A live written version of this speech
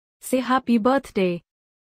say happy birthday.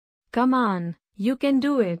 Come on, you can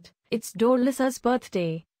do it. It's Dorelis'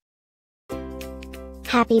 birthday.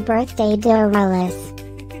 Happy birthday, Dorelis.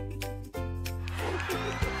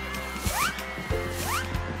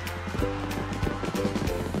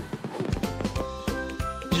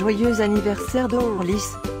 Joyeux anniversaire Dorelis.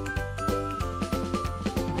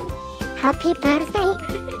 Happy birthday,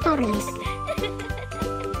 Dorelis.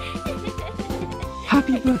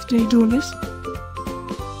 Happy birthday, Dorelis.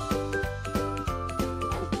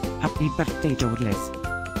 Happy birthday, Dorelis.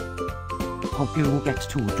 Hope you get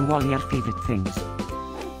to do all your favorite things.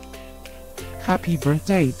 Happy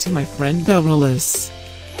birthday to my friend Dorelis.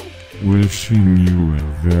 Wishing you a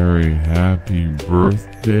very happy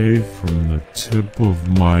birthday from the tip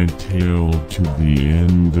of my tail to the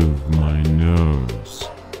end of my nose.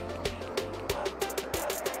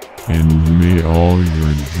 And may all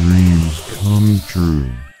your dreams come true.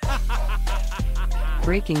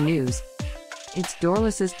 Breaking news. It's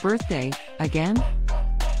Dorelis' birthday, again?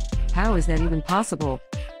 How is that even possible?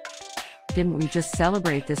 Didn't we just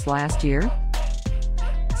celebrate this last year?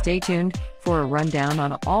 Stay tuned for a rundown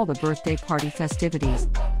on all the birthday party festivities.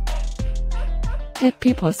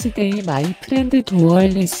 Happy birthday, my friend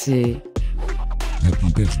Dorelis. Happy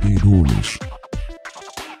birthday, Dorelis.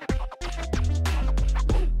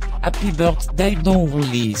 Happy birthday,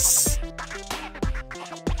 Dorelis.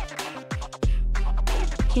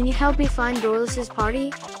 Can you help me find Dorelis' party?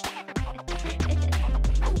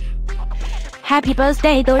 Happy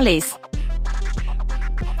birthday, Dorelis.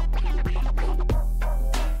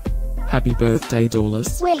 Happy birthday,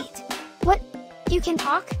 Dorelis. Wait, what? You can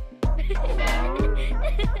talk?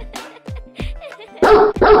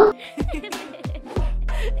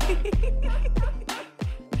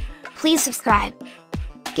 Please subscribe,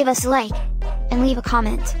 give us a like, and leave a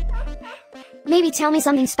comment. Maybe tell me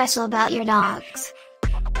something special about your dogs.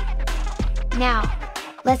 Now,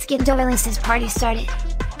 let's get Dorelis' party started.